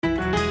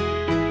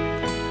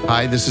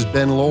Hi, this is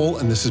Ben Lowell,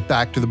 and this is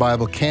Back to the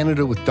Bible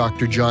Canada with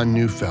Dr. John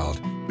Neufeld.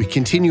 We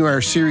continue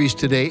our series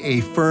today,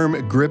 A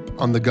Firm Grip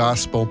on the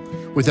Gospel,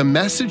 with a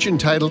message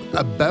entitled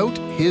About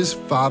His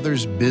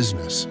Father's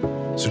Business.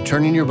 So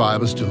turn in your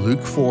Bibles to Luke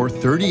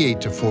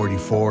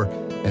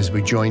 4:38-44 as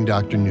we join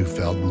Dr.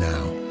 Neufeld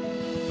now.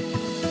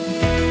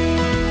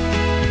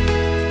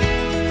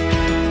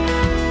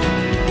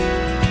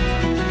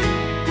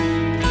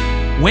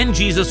 When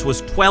Jesus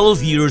was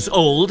 12 years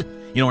old,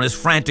 and his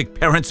frantic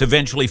parents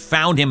eventually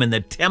found him in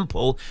the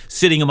temple,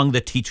 sitting among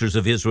the teachers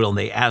of Israel, and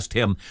they asked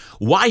him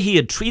why he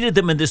had treated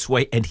them in this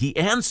way, and he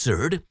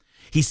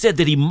said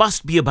that he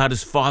must be about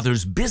his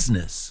father's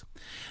business.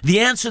 The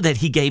answer that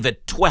he gave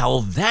at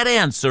 12, that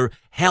answer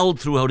held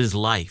throughout his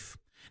life.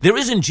 There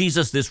is in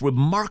Jesus this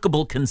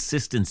remarkable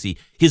consistency.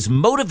 His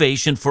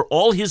motivation for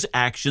all his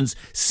actions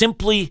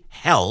simply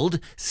held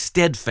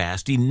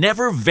steadfast. He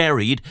never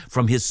varied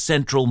from his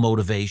central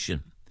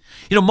motivation.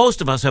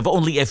 Most of us have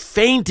only a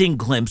fainting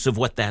glimpse of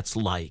what that's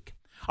like.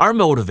 Our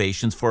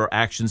motivations for our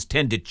actions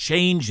tend to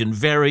change and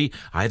vary,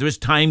 either as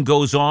time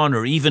goes on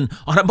or even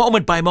on a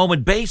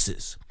moment-by-moment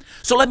basis.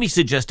 So let me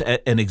suggest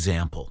an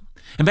example.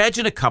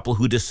 Imagine a couple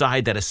who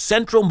decide that a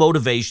central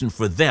motivation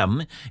for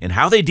them and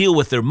how they deal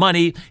with their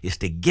money is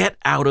to get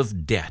out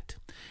of debt.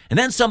 And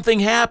then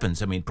something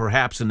happens.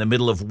 Perhaps in the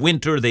middle of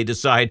winter, they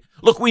decide,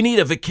 look, we need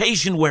a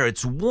vacation where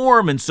it's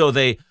warm, and so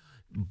they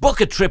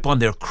book a trip on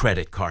their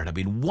credit card.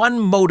 One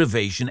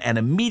motivation, an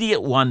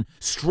immediate one,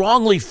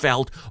 strongly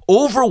felt,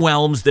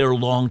 overwhelms their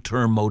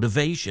long-term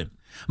motivation.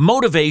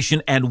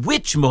 Motivation and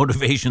which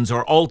motivations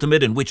are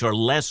ultimate and which are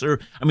lesser,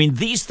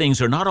 these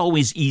things are not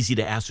always easy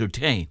to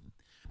ascertain.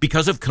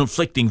 Because of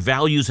conflicting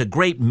values, a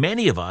great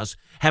many of us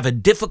have a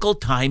difficult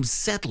time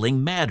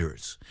settling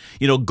matters.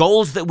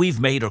 Goals that we've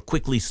made are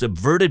quickly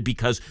subverted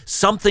because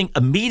something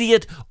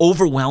immediate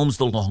overwhelms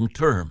the long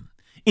term.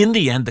 In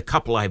the end, the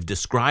couple I've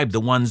described, the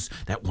ones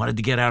that wanted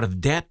to get out of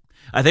debt,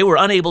 they were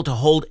unable to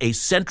hold a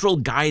central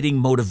guiding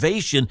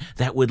motivation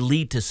that would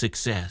lead to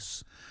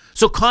success.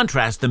 So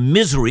contrast the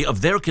misery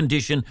of their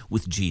condition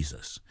with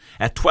Jesus.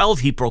 At 12,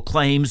 he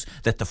proclaims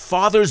that the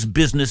Father's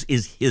business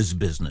is his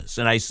business.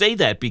 And I say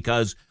that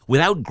because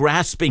without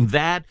grasping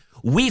that,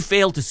 we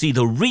fail to see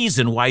the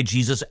reason why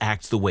Jesus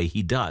acts the way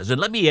he does. And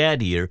let me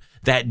add here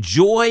that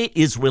joy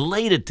is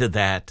related to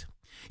that.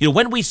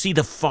 When we see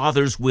the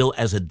Father's will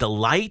as a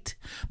delight,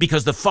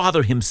 because the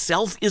Father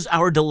himself is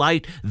our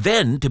delight,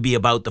 then to be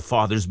about the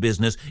Father's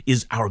business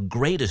is our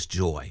greatest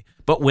joy.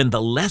 But when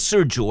the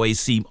lesser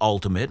joys seem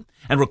ultimate,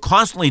 and we're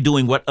constantly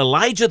doing what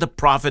Elijah the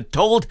prophet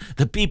told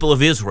the people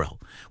of Israel,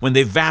 when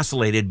they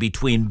vacillated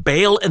between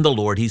Baal and the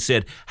Lord, he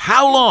said,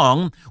 how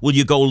long will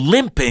you go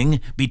limping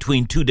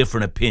between two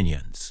different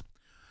opinions?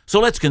 So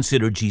let's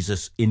consider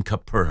Jesus in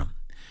Capernaum.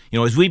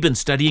 As we've been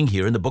studying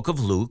here in the book of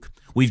Luke,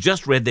 we've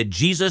just read that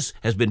Jesus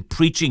has been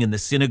preaching in the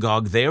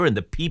synagogue there, and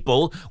the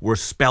people were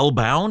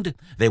spellbound.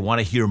 They want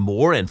to hear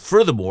more, and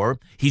furthermore,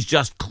 he's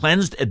just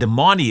cleansed a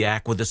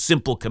demoniac with a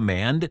simple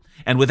command,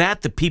 and with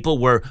that, the people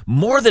were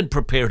more than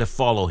prepared to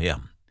follow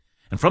him.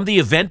 And from the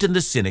event in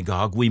the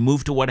synagogue, we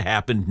move to what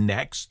happened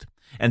next,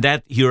 and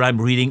that here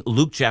I'm reading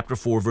Luke chapter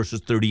 4,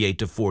 verses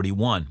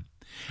 38-41.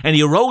 And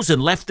he arose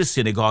and left the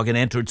synagogue and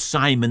entered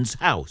Simon's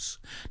house.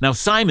 Now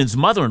Simon's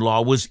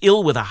mother-in-law was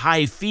ill with a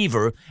high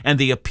fever, and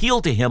they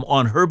appealed to him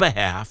on her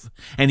behalf.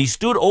 And he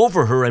stood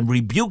over her and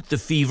rebuked the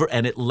fever,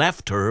 and it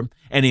left her.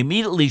 And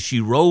immediately she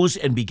rose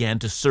and began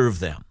to serve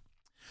them.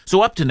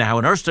 So up to now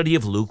in our study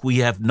of Luke, we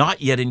have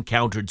not yet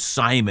encountered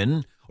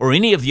Simon or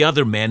any of the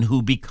other men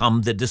who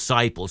become the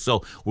disciples.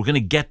 So we're going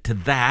to get to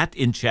that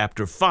in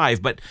chapter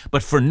 5. But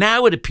for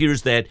now, it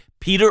appears that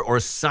Peter, or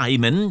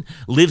Simon,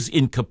 lives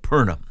in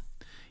Capernaum.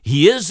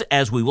 He is,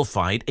 as we will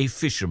find, a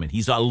fisherman.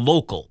 He's a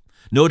local.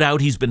 No doubt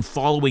he's been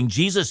following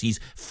Jesus. He's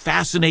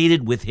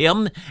fascinated with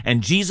him,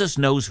 and Jesus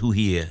knows who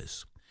he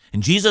is.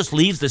 And Jesus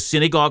leaves the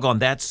synagogue on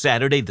that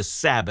Saturday, the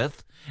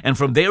Sabbath, and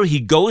from there he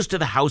goes to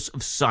the house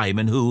of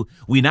Simon, who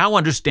we now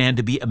understand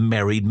to be a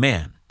married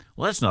man.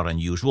 Well, that's not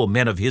unusual.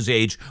 Men of his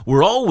age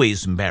were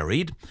always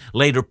married.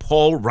 Later,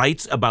 Paul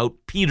writes about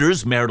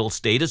Peter's marital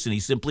status, and he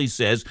simply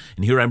says,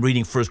 and here I'm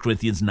reading 1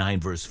 Corinthians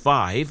 9, verse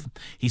 5,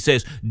 he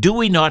says, do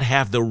we not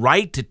have the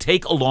right to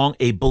take along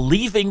a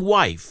believing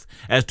wife,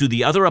 as do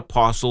the other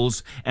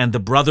apostles and the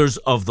brothers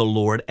of the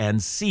Lord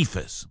and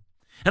Cephas?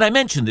 And I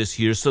mention this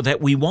here so that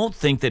we won't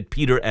think that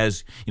Peter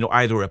as,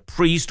 either a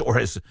priest or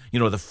as,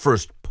 the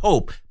first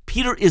pope.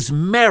 Peter is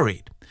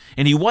married.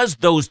 And he was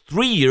those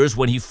 3 years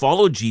when he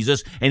followed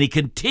Jesus, and he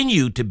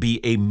continued to be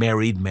a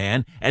married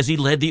man as he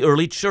led the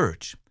early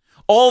church.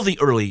 All the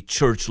early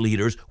church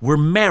leaders were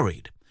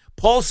married.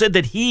 Paul said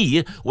that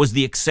he was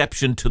the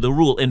exception to the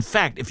rule. In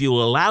fact, if you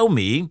will allow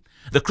me,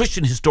 the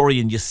Christian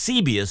historian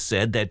Eusebius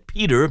said that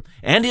Peter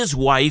and his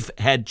wife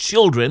had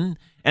children,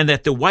 and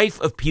that the wife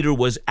of Peter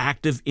was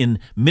active in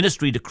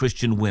ministry to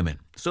Christian women.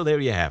 So there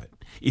you have it,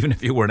 even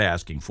if you weren't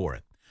asking for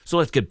it. So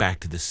let's get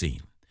back to the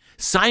scene.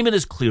 Simon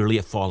is clearly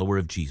a follower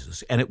of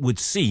Jesus, and it would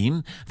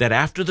seem that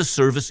after the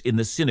service in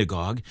the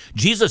synagogue,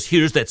 Jesus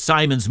hears that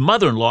Simon's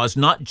mother-in-law is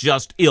not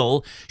just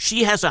ill,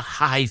 she has a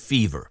high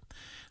fever.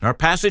 And our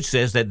passage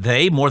says that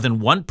they, more than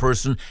one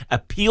person,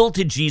 appealed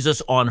to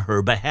Jesus on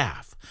her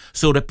behalf.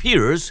 So it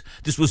appears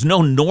this was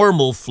no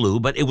normal flu,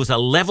 but it was a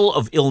level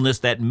of illness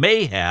that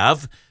may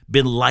have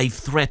been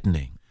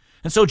life-threatening.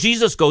 And so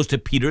Jesus goes to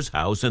Peter's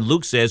house, and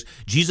Luke says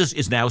Jesus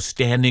is now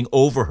standing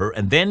over her,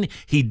 and then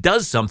he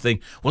does something,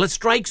 well, it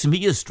strikes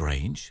me as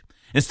strange.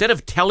 Instead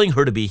of telling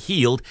her to be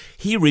healed,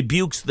 he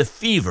rebukes the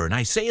fever. And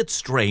I say it's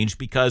strange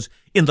because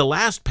in the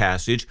last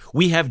passage,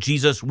 we have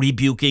Jesus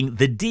rebuking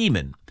the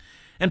demon.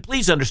 And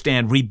please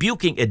understand,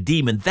 rebuking a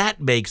demon,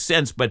 that makes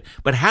sense, but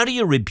how do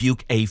you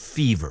rebuke a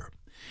fever?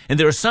 And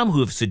there are some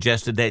who have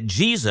suggested that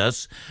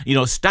Jesus,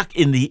 stuck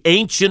in the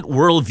ancient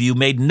worldview,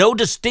 made no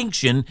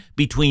distinction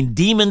between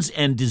demons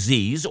and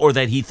disease, or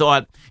that he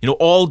thought,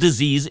 all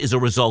disease is a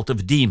result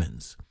of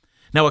demons.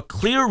 Now, a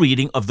clear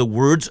reading of the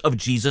words of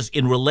Jesus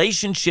in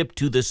relationship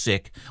to the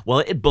sick, well,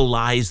 it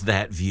belies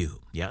that view.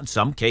 Yeah, in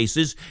some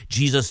cases,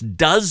 Jesus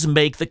does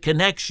make the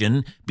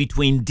connection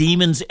between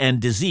demons and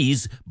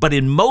disease, but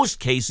in most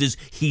cases,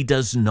 he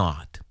does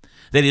not.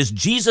 That is,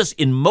 Jesus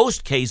in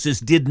most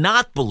cases did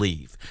not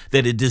believe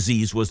that a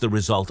disease was the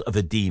result of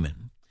a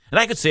demon. And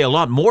I could say a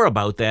lot more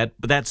about that,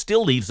 but that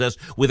still leaves us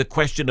with a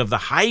question of the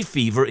high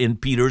fever in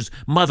Peter's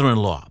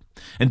mother-in-law.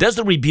 And does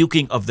the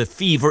rebuking of the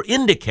fever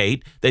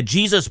indicate that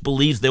Jesus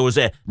believes there was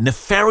a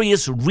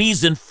nefarious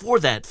reason for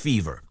that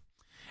fever?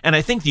 And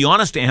I think the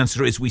honest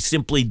answer is we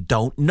simply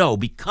don't know,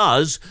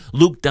 because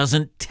Luke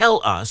doesn't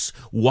tell us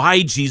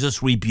why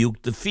Jesus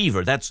rebuked the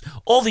fever. That's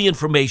all the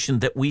information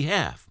that we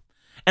have.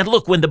 And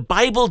look, when the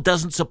Bible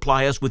doesn't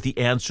supply us with the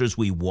answers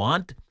we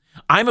want,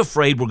 I'm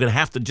afraid we're going to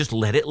have to just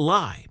let it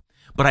lie.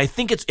 But I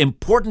think it's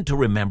important to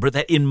remember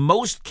that in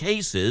most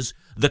cases,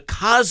 the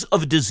cause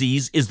of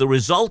disease is the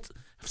result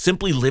of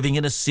simply living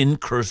in a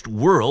sin-cursed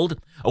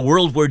world, a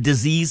world where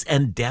disease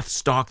and death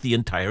stalk the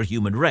entire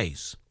human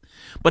race.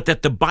 But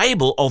that the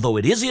Bible, although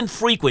it is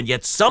infrequent,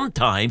 yet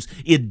sometimes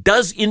it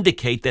does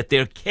indicate that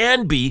there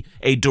can be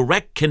a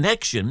direct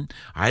connection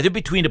either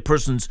between a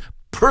person's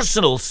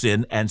personal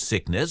sin and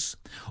sickness,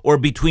 or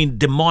between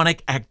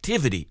demonic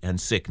activity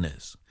and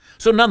sickness.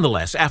 So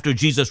nonetheless, after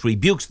Jesus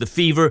rebukes the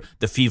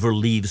fever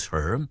leaves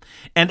her.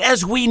 And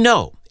as we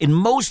know, in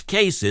most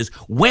cases,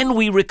 when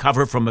we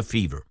recover from a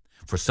fever,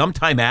 for some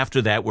time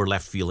after that, we're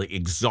left feeling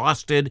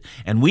exhausted,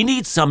 and we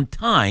need some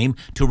time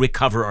to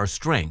recover our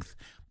strength.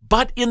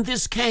 But in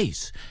this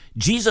case,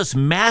 Jesus'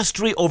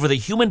 mastery over the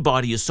human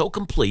body is so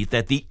complete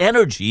that the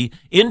energy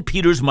in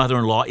Peter's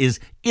mother-in-law is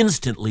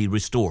instantly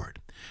restored.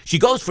 She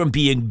goes from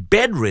being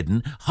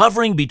bedridden,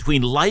 hovering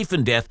between life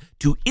and death,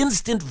 to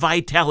instant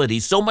vitality,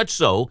 so much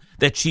so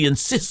that she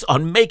insists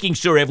on making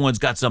sure everyone's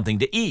got something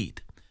to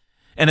eat.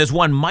 And as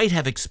one might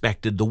have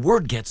expected, the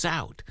word gets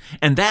out,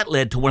 and that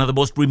led to one of the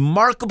most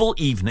remarkable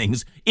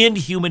evenings in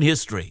human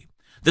history.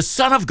 The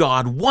Son of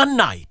God, one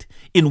night,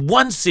 in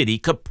one city,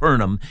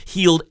 Capernaum,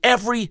 healed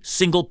every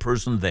single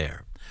person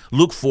there.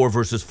 Luke 4,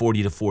 verses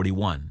 40 to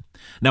 41.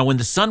 Now, when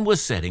the sun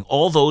was setting,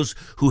 all those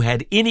who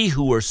had any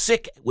who were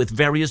sick with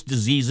various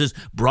diseases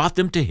brought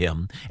them to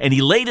him, and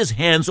he laid his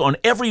hands on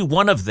every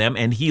one of them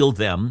and healed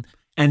them.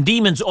 And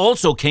demons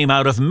also came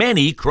out of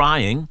many,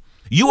 crying,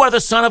 "You are the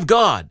Son of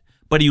God."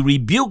 But he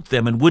rebuked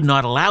them and would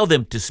not allow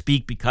them to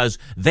speak because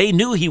they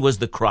knew he was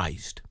the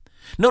Christ.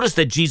 Notice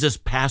that Jesus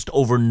passed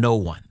over no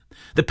one.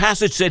 The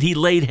passage said he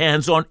laid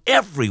hands on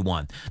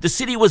everyone. The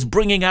city was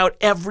bringing out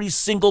every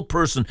single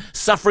person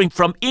suffering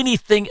from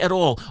anything at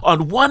all.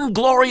 On one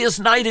glorious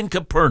night in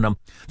Capernaum,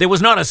 there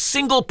was not a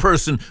single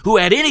person who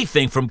had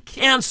anything from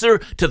cancer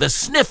to the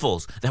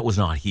sniffles that was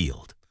not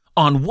healed.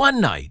 On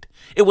one night,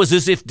 it was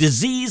as if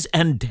disease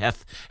and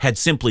death had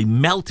simply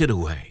melted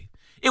away.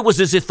 It was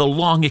as if the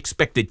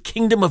long-expected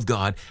kingdom of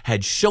God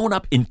had shown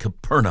up in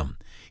Capernaum,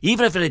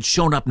 even if it had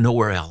shown up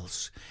nowhere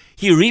else.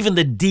 Here, even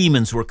the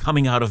demons were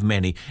coming out of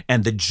many,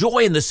 and the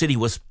joy in the city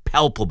was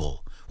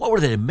palpable. What were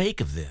they to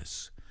make of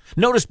this?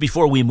 Notice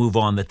before we move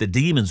on that the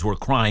demons were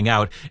crying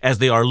out as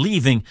they are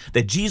leaving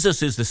that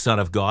Jesus is the Son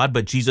of God,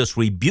 but Jesus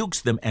rebukes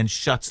them and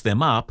shuts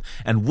them up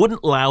and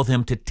wouldn't allow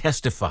them to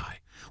testify.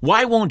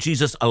 Why won't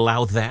Jesus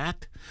allow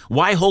that?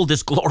 Why hold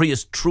this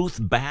glorious truth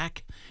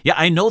back? Yeah,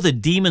 I know the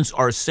demons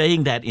are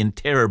saying that in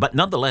terror, but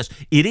nonetheless,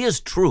 it is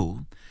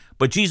true.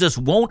 But Jesus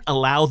won't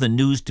allow the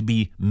news to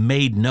be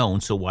made known,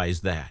 so why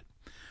is that?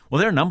 Well,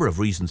 there are a number of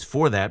reasons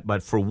for that,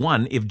 but for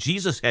one, if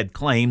Jesus had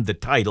claimed the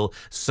title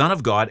Son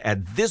of God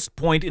at this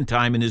point in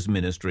time in his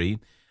ministry,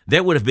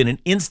 there would have been an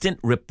instant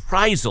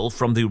reprisal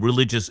from the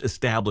religious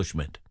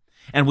establishment.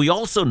 And we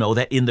also know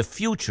that in the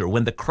future,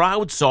 when the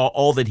crowd saw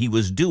all that he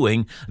was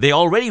doing, they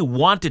already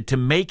wanted to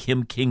make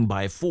him king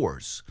by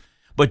force.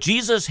 But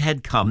Jesus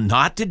had come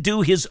not to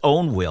do his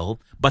own will,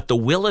 but the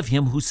will of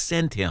him who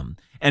sent him.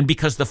 And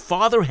because the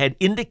Father had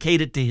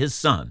indicated to his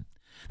Son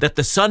that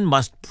the Son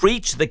must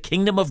preach the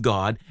kingdom of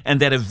God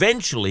and that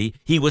eventually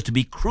he was to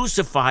be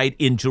crucified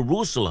in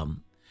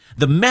Jerusalem,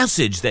 The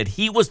message that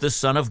he was the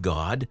Son of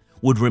God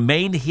would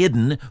remain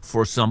hidden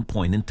for some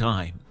point in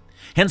time.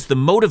 Hence, the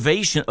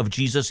motivation of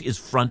Jesus is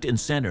front and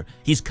center.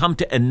 He's come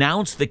to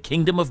announce the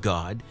kingdom of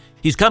God.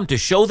 He's come to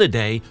show the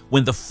day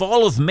when the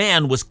fall of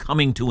man was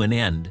coming to an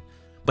end.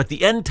 But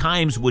the end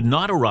times would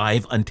not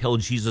arrive until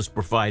Jesus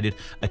provided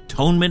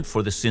atonement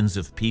for the sins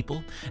of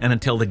people and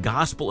until the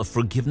gospel of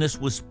forgiveness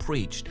was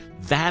preached.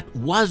 That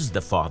was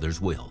the Father's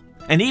will.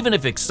 And even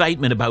if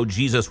excitement about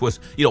Jesus was,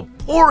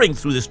 pouring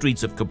through the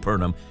streets of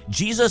Capernaum,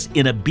 Jesus,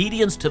 in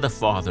obedience to the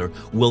Father,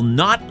 will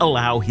not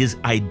allow his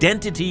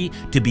identity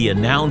to be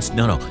announced.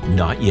 No,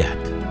 not yet.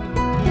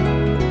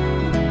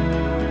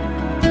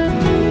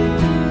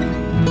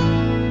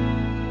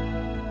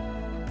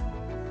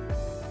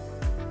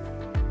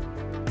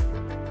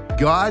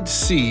 God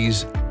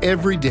sees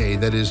every day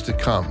that is to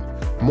come.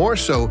 More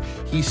so,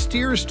 he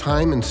steers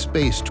time and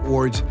space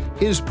towards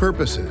his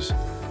purposes.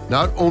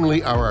 Not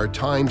only are our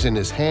times in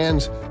his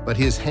hands, but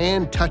his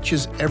hand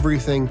touches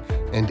everything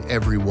and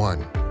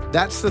everyone.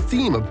 That's the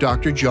theme of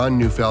Dr. John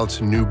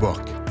Neufeld's new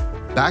book.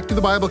 Back to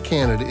the Bible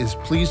Canada is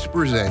pleased to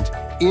present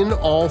In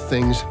All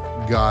Things,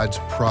 God's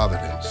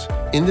Providence.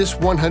 In this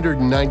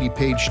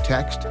 190-page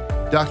text,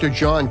 Dr.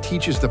 John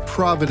teaches the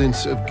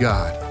providence of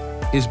God.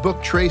 His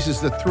book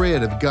traces the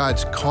thread of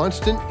God's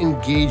constant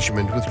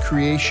engagement with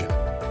creation.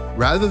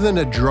 Rather than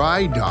a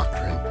dry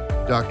doctrine,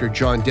 Dr.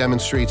 John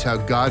demonstrates how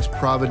God's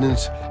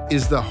providence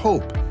is the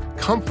hope,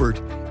 comfort,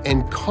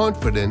 and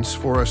confidence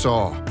for us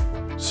all.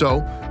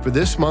 So, for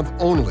this month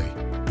only,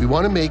 we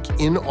want to make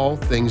In All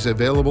Things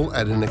available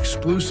at an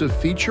exclusive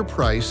feature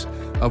price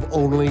of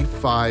only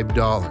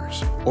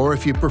 $5. Or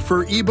if you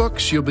prefer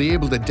ebooks, you'll be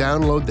able to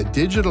download the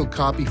digital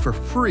copy for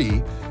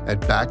free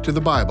at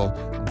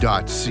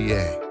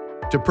backtothebible.ca.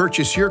 To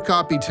purchase your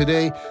copy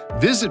today,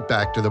 visit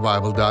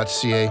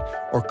backtothebible.ca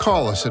or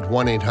call us at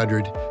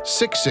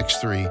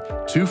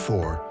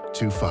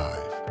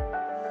 1-800-663-2425.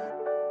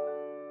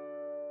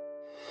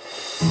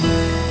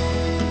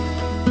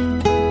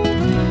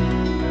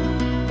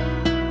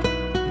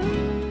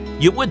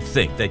 You would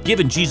think that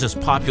given Jesus'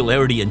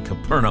 popularity in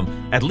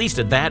Capernaum, at least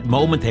at that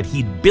moment, that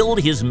he'd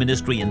build his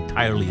ministry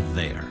entirely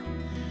there.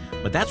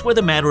 But that's where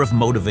the matter of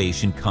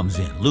motivation comes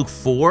in. Luke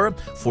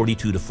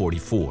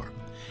 4:42-44.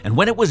 And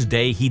when it was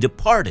day, he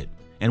departed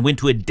and went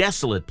to a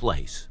desolate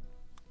place.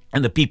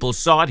 And the people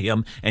sought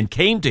him and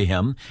came to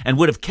him and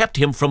would have kept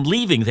him from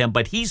leaving them.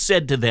 But he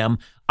said to them,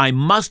 I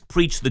must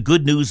preach the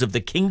good news of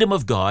the kingdom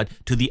of God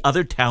to the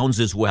other towns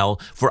as well,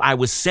 for I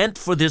was sent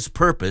for this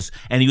purpose.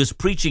 And he was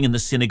preaching in the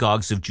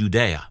synagogues of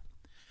Judea.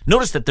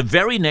 Notice that the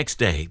very next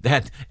day,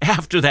 that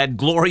after that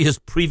glorious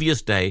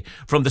previous day,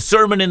 from the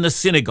sermon in the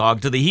synagogue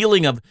to the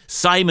healing of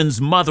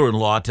Simon's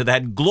mother-in-law to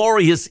that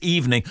glorious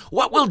evening,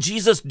 what will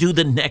Jesus do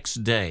the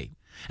next day?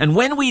 And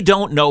when we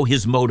don't know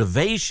his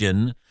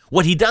motivation,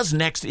 what he does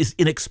next is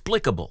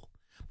inexplicable.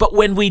 But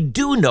when we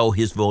do know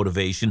his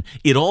motivation,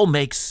 it all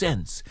makes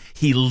sense.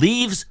 He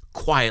leaves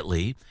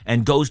quietly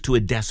and goes to a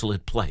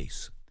desolate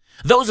place.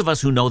 Those of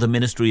us who know the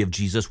ministry of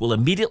Jesus will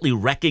immediately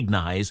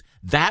recognize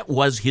that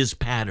was his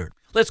pattern.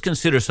 Let's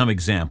consider some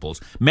examples.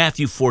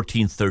 Matthew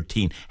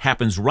 14:13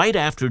 happens right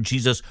after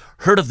Jesus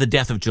heard of the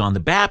death of John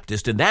the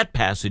Baptist, and that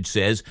passage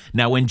says,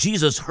 Now when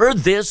Jesus heard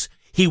this,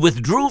 he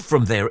withdrew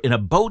from there in a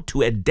boat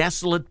to a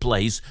desolate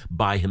place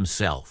by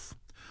himself.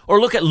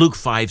 Or look at Luke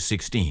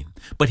 5:16.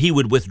 But he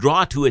would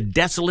withdraw to a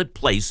desolate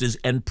places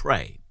and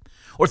pray.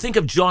 Or think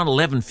of John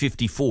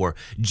 11:54.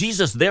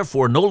 Jesus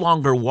therefore no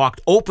longer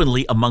walked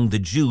openly among the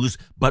Jews,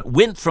 but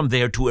went from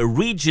there to a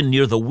region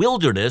near the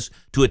wilderness,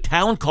 to a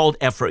town called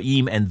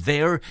Ephraim, and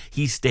there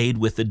he stayed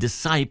with the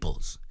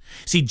disciples.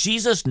 See,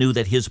 Jesus knew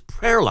that his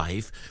prayer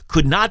life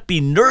could not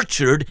be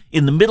nurtured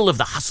in the middle of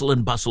the hustle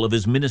and bustle of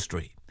his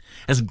ministry.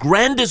 As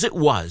grand as it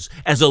was,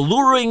 as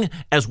alluring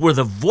as were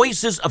the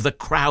voices of the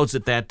crowds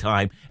at that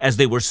time, as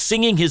they were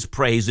singing his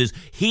praises,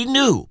 he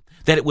knew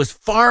that it was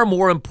far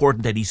more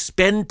important that he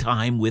spend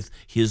time with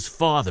his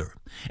Father.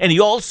 And he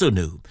also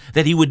knew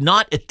that he would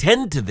not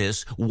attend to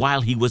this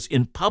while he was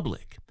in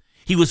public.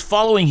 He was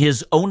following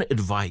his own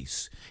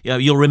advice.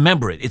 You'll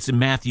remember it. It's in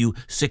Matthew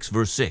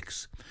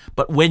 6:6.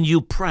 But when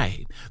you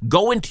pray,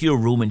 go into your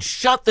room and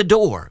shut the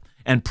door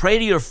and pray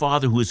to your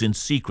Father who is in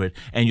secret,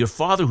 and your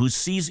Father who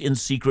sees in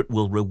secret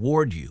will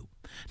reward you.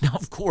 Now,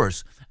 of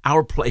course,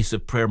 our place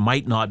of prayer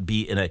might not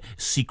be in a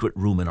secret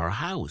room in our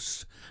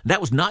house. That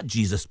was not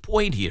Jesus'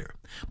 point here.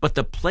 But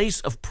the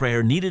place of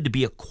prayer needed to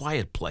be a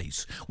quiet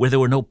place where there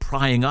were no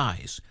prying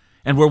eyes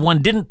and where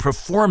one didn't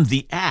perform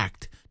the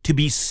act to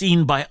be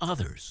seen by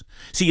others.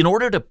 See, in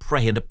order to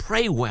pray and to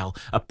pray well,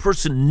 a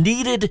person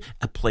needed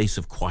a place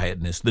of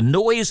quietness. The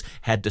noise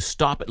had to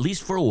stop at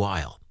least for a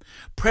while.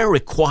 Prayer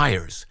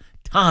requires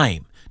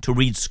time to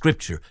read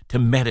Scripture, to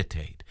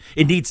meditate.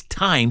 It needs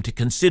time to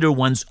consider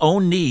one's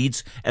own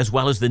needs as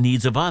well as the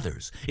needs of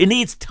others. It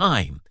needs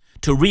time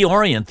to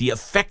reorient the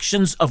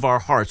affections of our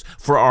hearts,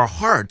 for our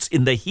hearts,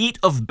 in the heat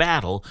of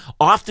battle,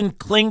 often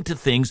cling to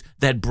things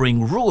that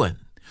bring ruin.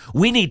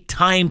 We need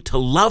time to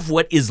love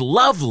what is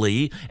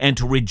lovely and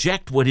to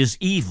reject what is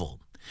evil.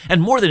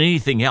 And more than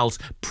anything else,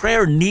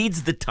 prayer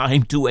needs the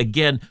time to,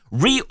 again,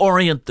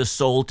 reorient the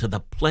soul to the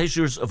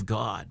pleasures of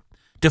God.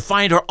 To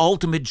find our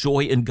ultimate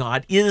joy in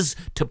God is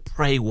to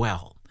pray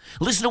well.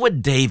 Listen to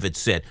what David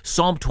said,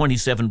 Psalm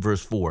 27,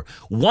 verse 4.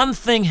 "One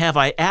thing have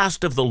I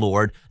asked of the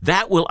Lord,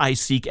 that will I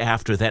seek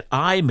after, that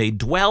I may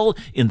dwell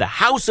in the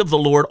house of the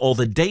Lord all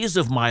the days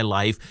of my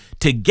life,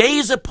 to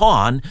gaze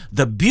upon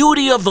the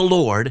beauty of the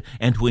Lord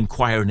and to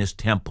inquire in his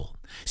temple."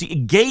 See,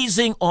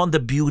 gazing on the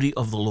beauty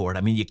of the Lord,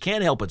 you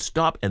can't help but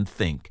stop and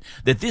think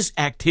that this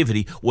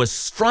activity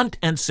was front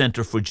and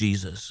center for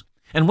Jesus.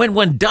 And when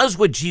one does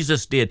what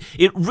Jesus did,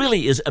 it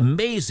really is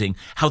amazing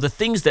how the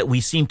things that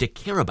we seem to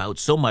care about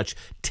so much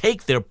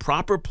take their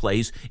proper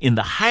place in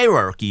the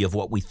hierarchy of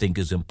what we think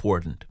is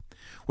important.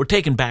 We're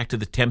taken back to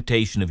the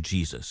temptation of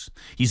Jesus.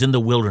 He's in the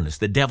wilderness.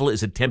 The devil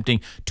is attempting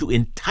to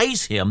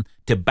entice him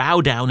to bow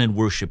down and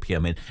worship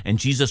him. And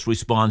Jesus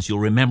responds, you'll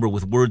remember,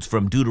 with words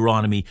from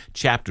Deuteronomy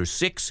chapter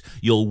 6,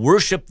 "You'll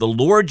worship the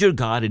Lord your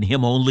God, and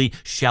him only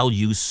shall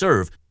you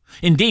serve."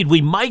 Indeed,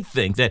 we might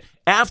think that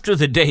after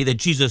the day that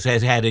Jesus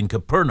has had in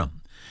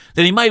Capernaum,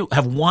 that he might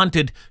have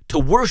wanted to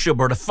worship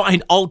or to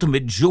find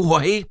ultimate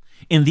joy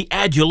in the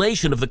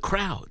adulation of the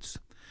crowds.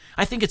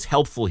 I think it's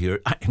helpful here.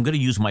 I'm going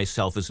to use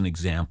myself as an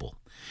example.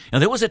 Now,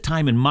 there was a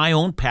time in my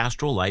own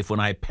pastoral life when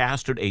I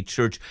pastored a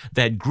church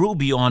that grew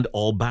beyond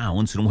all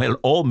bounds and when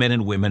all men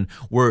and women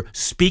were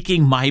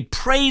speaking my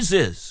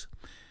praises.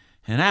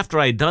 And after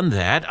I'd done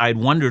that, I'd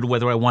wondered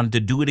whether I wanted to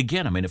do it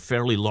again. I'm in a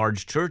fairly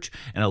large church,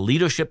 and a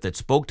leadership that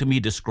spoke to me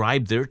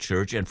described their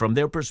church, and from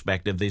their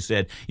perspective, they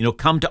said,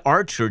 come to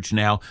our church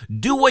now,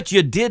 do what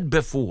you did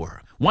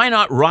before. Why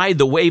not ride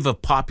the wave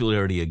of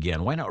popularity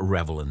again? Why not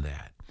revel in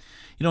that?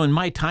 In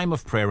my time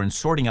of prayer and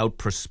sorting out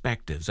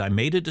perspectives, I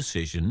made a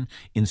decision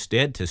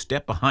instead to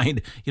step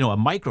behind, a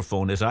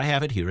microphone as I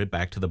have it here at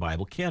Back to the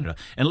Bible Canada.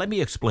 And let me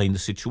explain the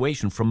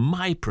situation from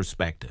my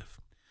perspective.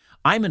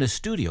 I'm in a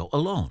studio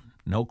alone.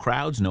 No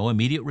crowds, no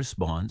immediate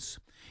response.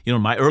 In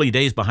my early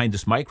days behind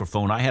this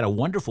microphone, I had a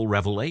wonderful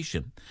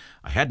revelation.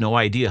 I had no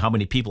idea how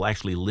many people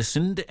actually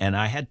listened, and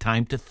I had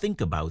time to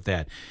think about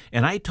that.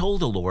 And I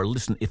told the Lord,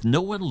 listen, if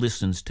no one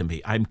listens to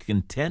me, I'm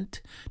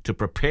content to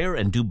prepare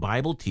and do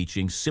Bible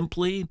teaching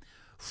simply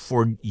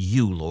for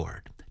you,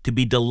 Lord, to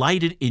be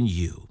delighted in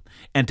you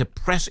and to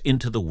press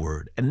into the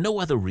Word, and no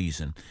other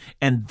reason.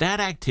 And that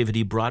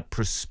activity brought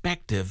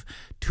perspective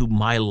to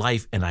my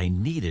life, and I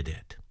needed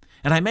it.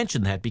 And I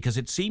mention that because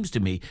it seems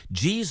to me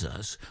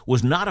Jesus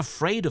was not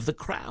afraid of the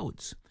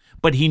crowds,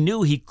 but he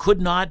knew he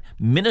could not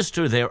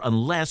minister there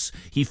unless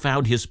he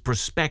found his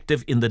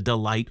perspective in the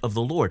delight of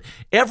the Lord.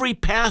 Every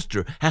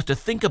pastor has to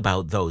think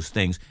about those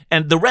things,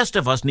 and the rest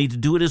of us need to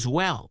do it as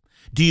well.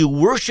 Do you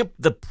worship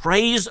the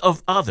praise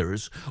of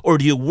others, or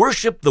do you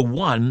worship the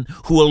one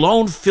who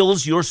alone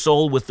fills your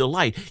soul with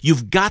delight?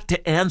 You've got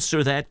to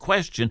answer that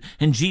question,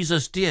 and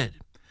Jesus did.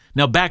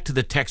 Now back to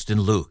the text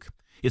in Luke.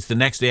 It's the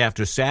next day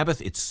after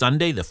Sabbath. It's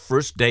Sunday, the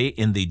first day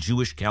in the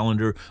Jewish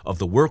calendar of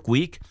the work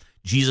week.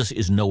 Jesus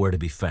is nowhere to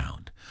be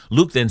found.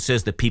 Luke then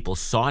says the people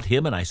sought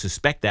him, and I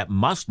suspect that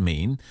must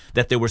mean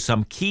that there were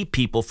some key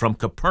people from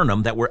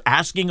Capernaum that were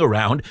asking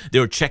around. They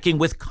were checking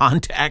with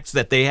contacts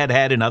that they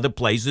had in other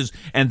places,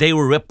 and they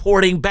were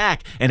reporting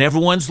back, and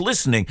everyone's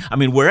listening.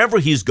 Wherever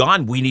he's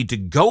gone, we need to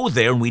go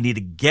there, and we need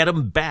to get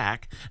him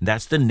back. And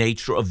that's the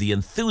nature of the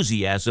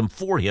enthusiasm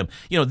for him.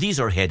 These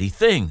are heady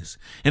things.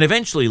 And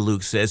eventually,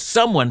 Luke says,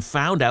 someone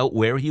found out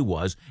where he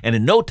was, and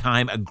in no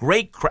time, a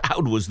great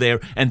crowd was there,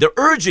 and they're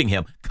urging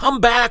him, come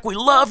back, we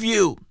love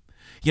you.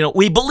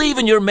 We believe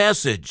in your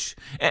message.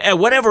 And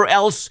whatever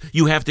else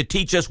you have to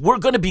teach us, we're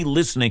going to be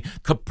listening.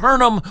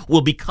 Capernaum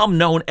will become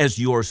known as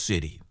your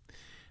city.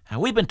 Now,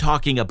 we've been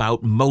talking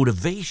about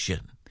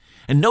motivation.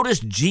 And notice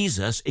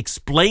Jesus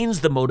explains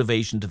the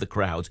motivation to the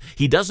crowds.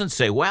 He doesn't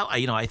say,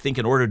 I think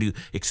in order to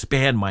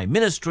expand my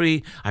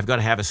ministry, I've got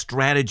to have a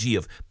strategy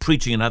of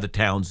preaching in other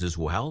towns as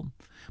well.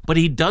 But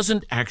he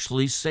doesn't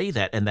actually say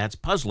that, and that's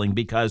puzzling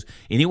because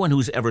anyone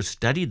who's ever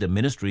studied the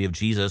ministry of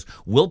Jesus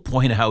will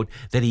point out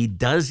that he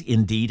does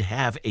indeed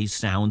have a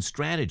sound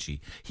strategy.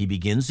 He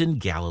begins in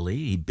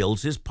Galilee, he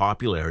builds his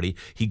popularity,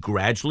 he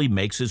gradually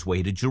makes his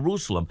way to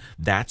Jerusalem.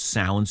 That's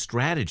sound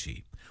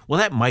strategy. Well,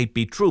 that might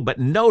be true, but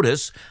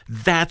notice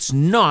that's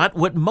not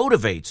what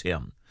motivates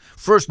him.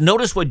 First,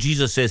 notice what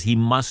Jesus says he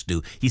must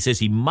do. He says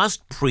he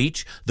must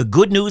preach the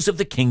good news of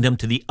the kingdom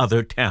to the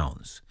other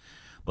towns.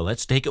 Well,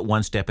 let's take it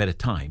one step at a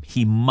time.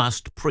 He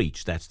must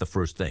preach. That's the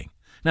first thing.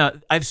 Now,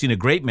 I've seen a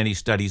great many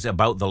studies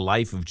about the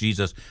life of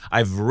Jesus.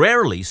 I've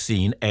rarely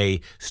seen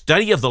a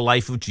study of the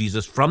life of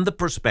Jesus from the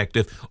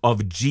perspective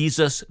of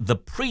Jesus the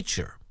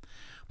preacher.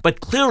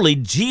 But clearly,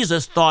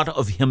 Jesus thought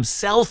of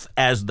himself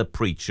as the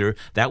preacher.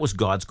 That was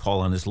God's call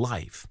on his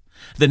life.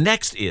 The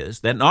next is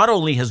that not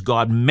only has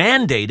God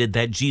mandated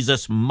that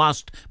Jesus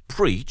must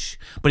preach,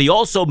 but he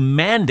also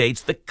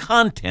mandates the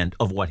content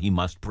of what he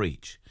must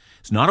preach.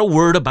 It's not a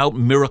word about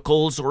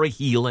miracles or a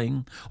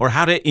healing or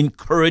how to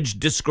encourage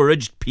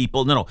discouraged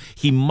people. No,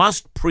 he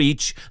must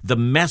preach the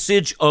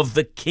message of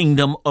the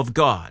kingdom of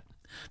God.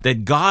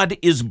 that God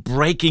is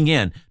breaking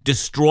in,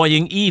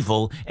 destroying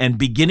evil, and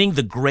beginning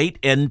the great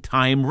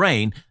end-time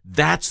reign.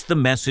 That's the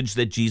message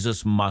that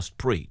Jesus must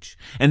preach.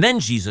 And then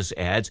Jesus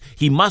adds,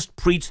 he must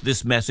preach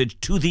this message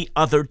to the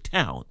other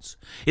towns.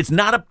 It's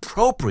not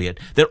appropriate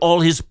that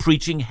all his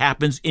preaching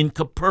happens in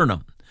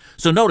Capernaum.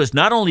 So notice,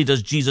 not only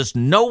does Jesus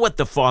know what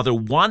the Father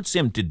wants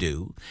him to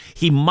do,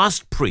 he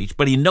must preach,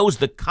 but he knows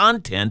the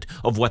content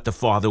of what the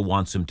Father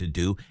wants him to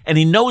do, and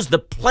he knows the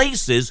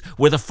places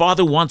where the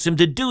Father wants him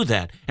to do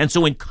that. And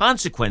so in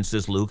consequence,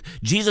 says Luke,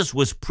 Jesus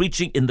was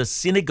preaching in the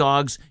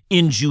synagogues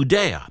in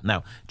Judea.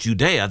 Now,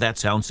 Judea, that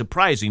sounds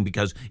surprising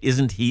because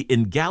isn't he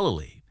in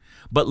Galilee?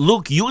 But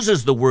Luke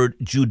uses the word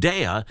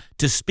Judea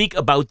to speak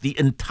about the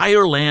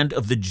entire land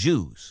of the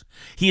Jews.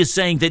 He is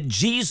saying that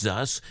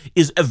Jesus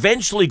is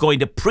eventually going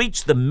to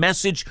preach the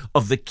message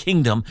of the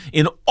kingdom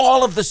in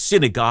all of the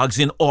synagogues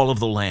in all of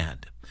the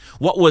land.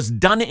 What was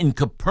done in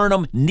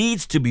Capernaum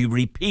needs to be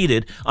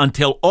repeated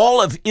until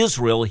all of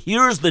Israel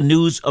hears the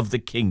news of the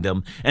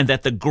kingdom and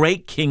that the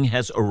great king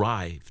has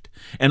arrived.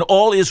 And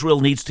all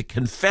Israel needs to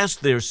confess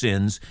their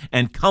sins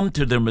and come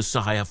to their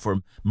Messiah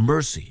for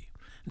mercy.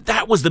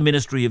 That was the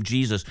ministry of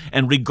Jesus,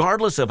 and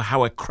regardless of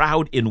how a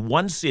crowd in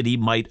one city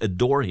might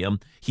adore him,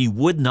 he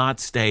would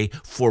not stay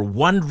for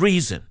one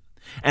reason.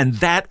 And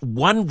that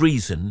one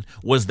reason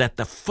was that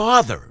the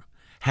Father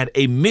had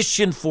a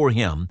mission for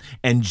him,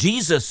 and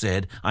Jesus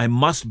said, I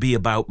must be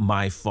about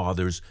my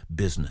Father's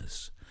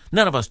business.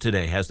 None of us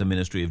today has the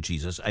ministry of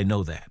Jesus, I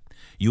know that.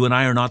 You and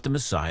I are not the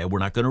Messiah. We're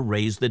not going to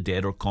raise the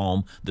dead or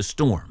calm the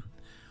storm.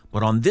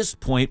 But on this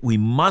point, we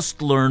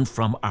must learn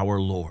from our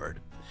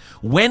Lord.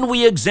 When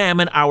we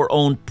examine our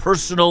own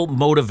personal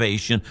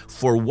motivation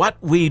for what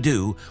we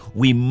do,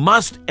 we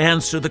must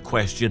answer the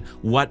question,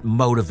 what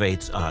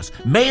motivates us?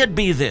 May it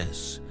be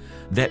this,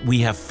 that we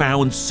have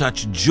found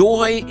such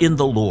joy in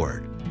the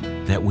Lord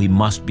that we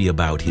must be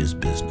about his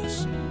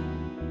business.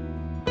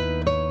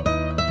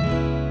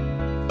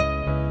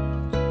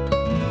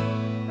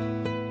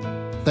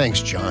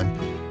 Thanks, John.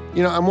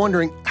 I'm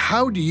wondering,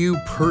 how do you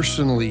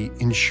personally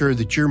ensure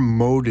that your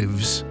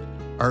motives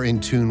are in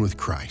tune with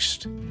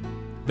Christ?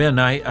 Ben,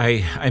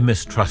 I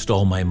mistrust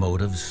all my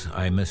motives.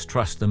 I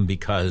mistrust them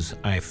because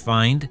I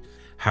find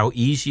how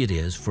easy it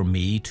is for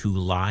me to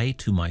lie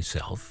to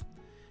myself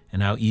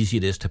and how easy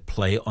it is to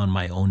play on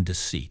my own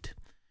deceit.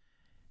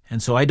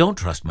 And so I don't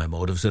trust my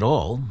motives at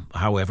all.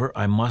 However,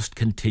 I must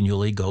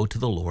continually go to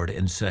the Lord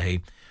and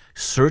say,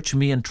 search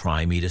me and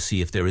try me to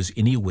see if there is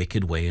any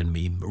wicked way in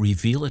me.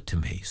 Reveal it to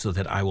me so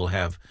that I will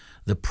have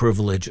the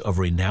privilege of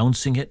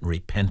renouncing it,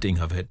 repenting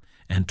of it,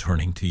 and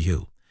turning to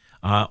you.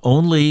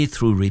 Only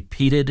through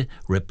repeated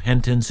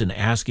repentance and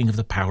asking of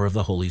the power of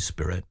the Holy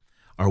Spirit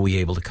are we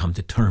able to come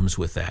to terms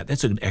with that.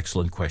 That's an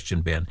excellent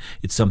question, Ben.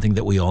 It's something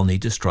that we all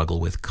need to struggle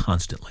with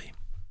constantly.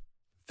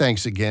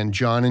 Thanks again,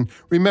 John. And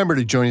remember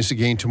to join us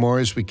again tomorrow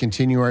as we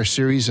continue our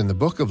series in the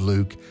book of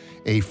Luke,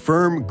 A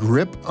Firm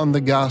Grip on the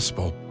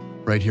Gospel,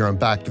 right here on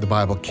Back to the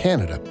Bible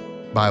Canada,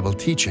 Bible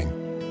teaching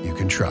you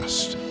can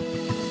trust.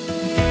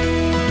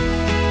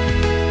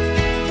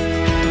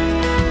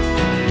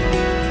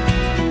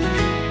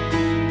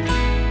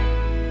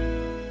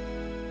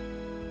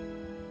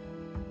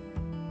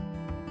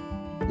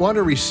 Want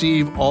to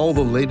receive all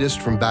the latest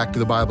from Back to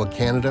the Bible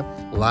Canada,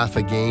 Laugh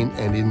Again,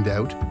 and In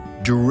Doubt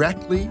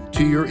directly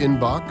to your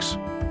inbox?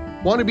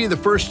 Want to be the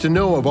first to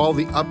know of all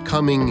the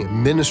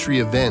upcoming ministry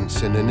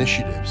events and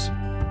initiatives?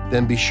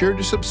 Then be sure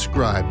to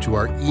subscribe to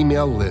our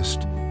email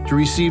list to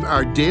receive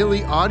our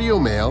daily audio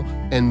mail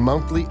and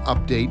monthly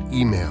update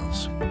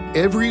emails.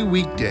 Every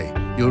weekday,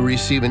 you'll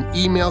receive an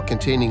email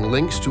containing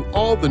links to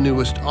all the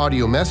newest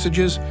audio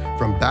messages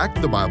from Back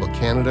to the Bible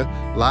Canada,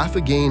 Laugh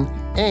Again,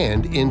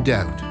 and In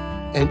Doubt.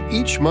 And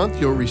each month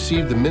you'll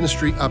receive the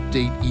ministry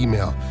update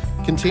email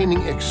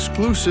containing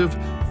exclusive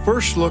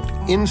first look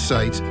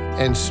insights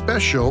and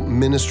special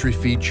ministry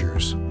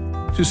features.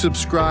 To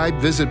subscribe,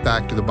 visit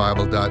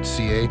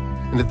backtothebible.ca,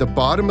 and at the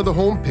bottom of the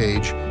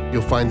homepage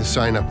you'll find the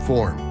sign-up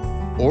form.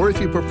 Or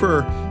if you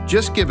prefer,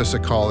 just give us a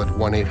call at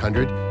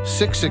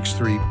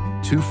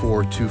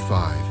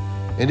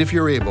 1-800-663-2425. And if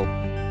you're able,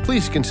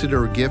 please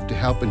consider a gift to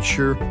help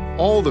ensure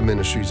all the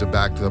ministries of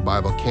Back to the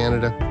Bible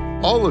Canada,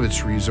 all of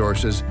its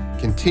resources,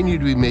 continue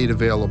to be made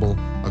available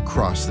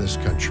across this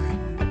country.